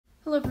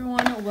Hello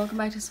everyone, welcome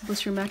back to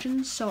Simplicity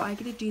Reimagined. So I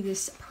get to do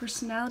this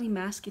personality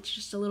mask. It's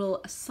just a little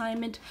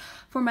assignment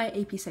for my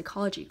AP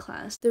Psychology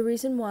class. The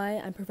reason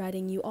why I'm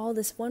providing you all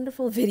this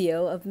wonderful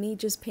video of me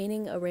just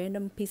painting a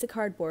random piece of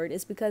cardboard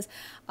is because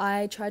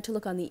I tried to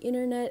look on the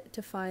internet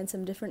to find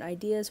some different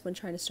ideas when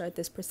trying to start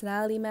this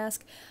personality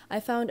mask. I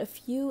found a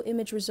few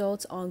image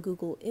results on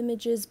Google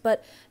Images,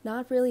 but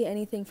not really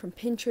anything from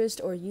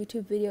Pinterest or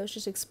YouTube videos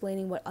just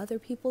explaining what other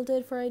people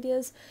did for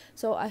ideas.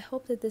 So I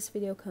hope that this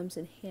video comes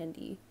in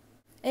handy.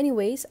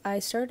 Anyways, I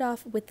started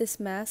off with this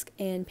mask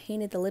and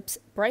painted the lips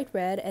bright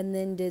red and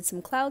then did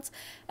some clouds.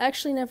 I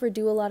actually never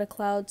do a lot of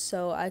clouds,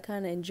 so I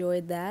kind of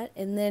enjoyed that.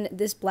 And then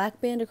this black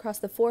band across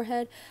the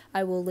forehead,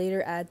 I will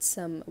later add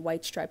some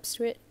white stripes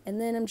to it. And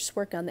then I'm just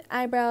working on the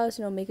eyebrows,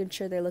 making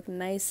sure they look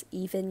nice,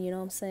 even, you know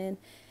what I'm saying?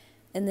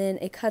 And then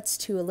it cuts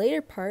to a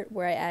later part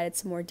where I added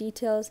some more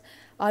details.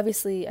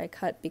 Obviously, I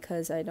cut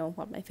because I don't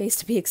want my face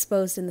to be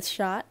exposed in the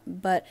shot.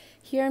 But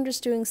here I'm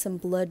just doing some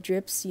blood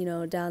drips,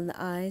 down the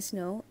eyes,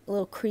 a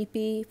little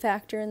creepy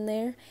factor in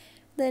there.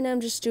 Then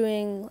I'm just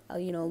doing, a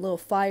little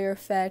fire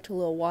effect, a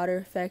little water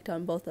effect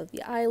on both of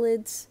the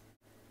eyelids.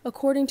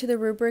 According to the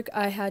rubric,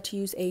 I had to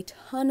use a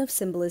ton of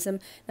symbolism.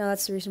 Now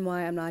that's the reason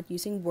why I'm not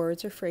using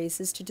words or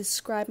phrases to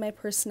describe my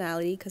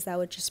personality, because that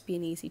would just be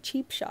an easy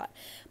cheap shot.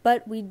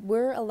 But we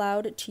were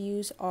allowed to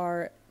use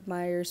our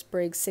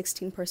Myers-Briggs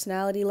 16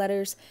 personality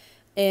letters,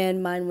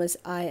 and mine was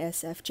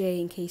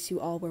ISFJ, in case you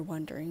all were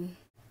wondering.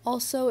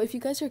 Also, if you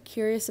guys are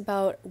curious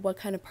about what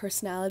kind of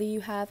personality you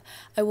have,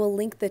 I will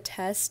link the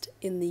test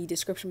in the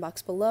description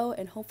box below,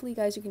 and hopefully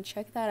you can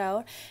check that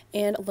out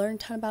and learn a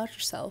ton about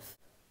yourself.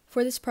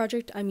 For this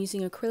project, I'm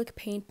using acrylic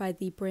paint by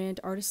the brand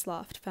Artist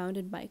Loft, found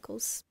in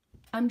Michaels.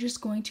 I'm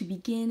just going to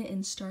begin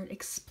and start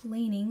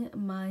explaining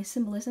my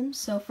symbolism.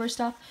 So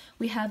first off,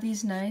 we have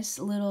these nice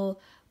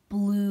little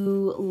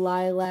blue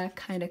lilac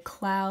kind of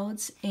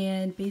clouds,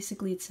 and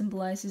basically it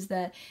symbolizes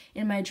that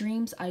in my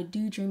dreams, I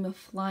do dream of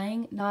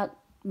flying, not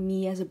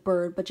me as a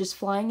bird, but just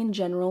flying in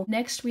general.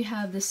 Next, we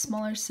have this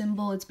smaller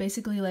symbol. It's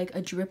basically like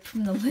a drip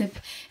from the lip,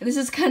 and this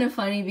is kind of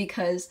funny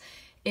because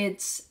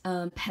it's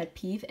pet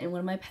peeve, and one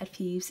of my pet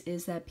peeves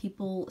is that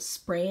people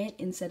spray it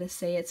instead of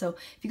say it. So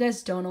if you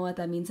guys don't know what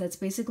that means, that's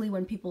basically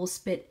when people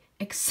spit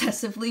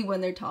excessively when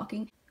they're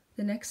talking.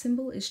 The next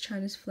symbol is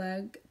China's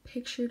flag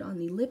pictured on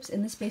the lips,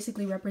 and this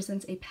basically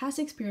represents a past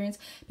experience,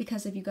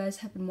 because if you guys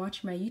have been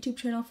watching my YouTube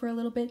channel for a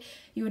little bit,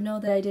 you would know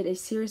that I did a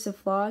series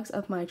of vlogs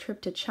of my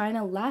trip to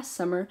China last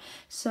summer,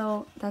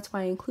 so that's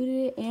why I included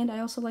it, and I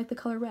also like the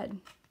color red.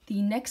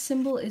 The next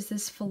symbol is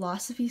this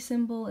philosophy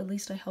symbol, at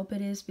least I hope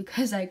it is,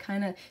 because I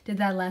kind of did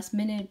that last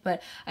minute,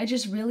 but I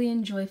just really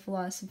enjoy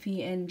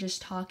philosophy and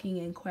just talking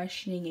and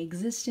questioning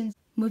existence.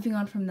 Moving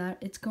on from that,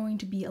 it's going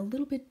to be a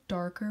little bit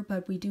darker,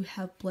 but we do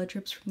have blood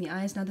drips from the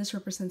eyes. Now this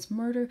represents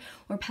murder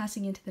or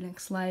passing into the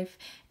next life,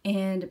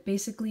 and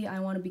basically I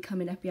want to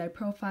become an FBI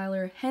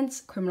profiler,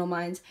 hence Criminal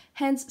Minds,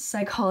 hence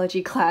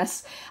psychology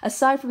class.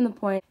 Aside from the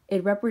point,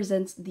 it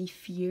represents the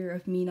fear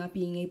of me not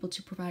being able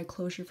to provide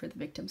closure for the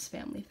victim's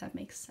family, if that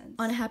makes sense.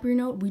 On a happier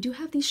note, we do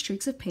have these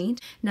streaks of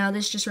paint. Now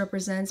this just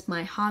represents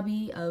my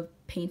hobby of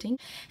painting.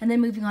 And then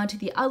moving on to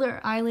the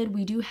other eyelid,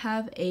 we do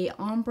have a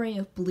ombre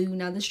of blue.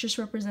 Now this just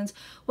represents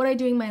what I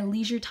do in my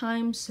leisure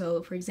time,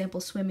 so for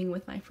example swimming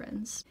with my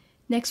friends.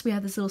 Next, we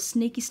have this little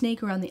snaky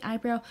snake around the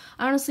eyebrow.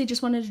 I honestly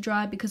just wanted to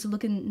draw it because it's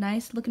looking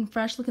nice, looking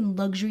fresh, looking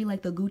luxury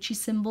like the Gucci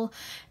symbol,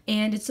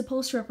 and it's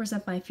supposed to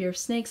represent my fear of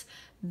snakes.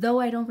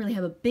 Though I don't really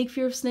have a big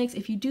fear of snakes,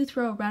 if you do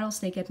throw a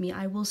rattlesnake at me,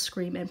 I will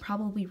scream and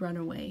probably run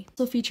away.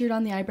 Also featured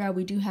on the eyebrow,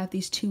 we do have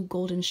these two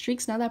golden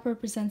streaks. Now that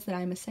represents that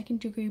I'm a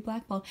second-degree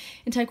black belt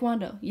in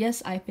Taekwondo.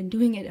 Yes, I've been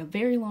doing it a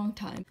very long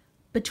time.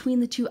 Between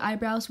the two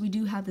eyebrows, we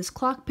do have this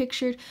clock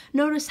pictured.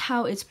 Notice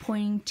how it's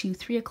pointing to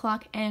 3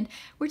 o'clock, and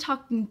we're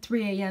talking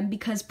 3 a.m.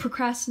 because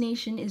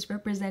procrastination is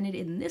represented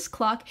in this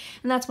clock,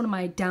 and that's one of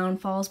my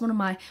downfalls, one of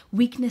my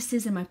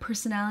weaknesses in my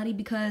personality,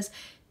 because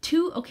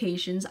 2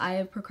 occasions I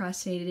have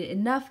procrastinated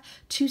enough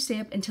to stay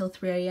up until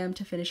 3 a.m.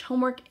 to finish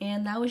homework,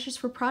 and that was just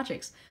for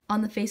projects.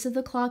 On the face of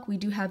the clock, we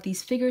do have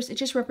these figures. It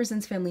just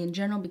represents family in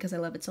general because I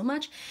love it so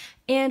much.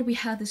 And we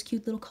have this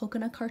cute little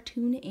coconut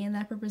cartoon, and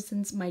that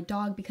represents my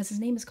dog because his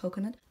name is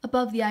Coconut.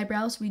 Above the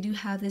eyebrows, we do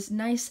have this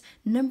nice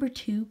number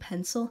 2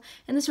 pencil,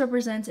 and this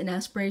represents an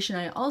aspiration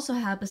I also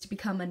have, is to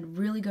become a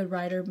really good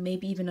writer,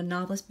 maybe even a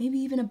novelist, maybe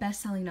even a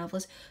best-selling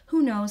novelist,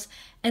 who knows.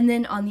 And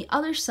then on the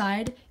other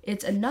side,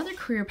 it's another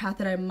career path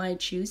that I might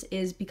choose,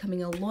 is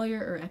becoming a lawyer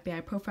or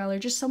FBI profiler,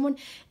 just someone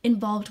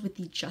involved with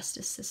the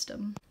justice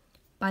system.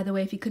 By the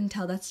way, if you couldn't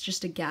tell, that's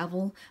just a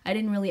gavel. I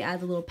didn't really add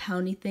the little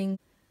poundy thing.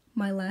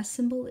 My last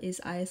symbol is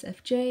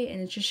ISFJ,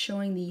 and it's just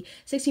showing the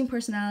 16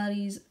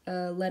 personalities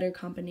letter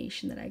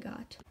combination that I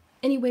got.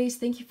 Anyways,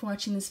 thank you for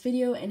watching this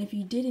video, and if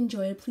you did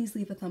enjoy it, please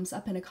leave a thumbs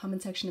up and a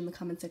comment section in the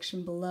comment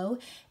section below,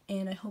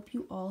 and I hope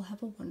you all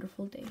have a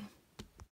wonderful day.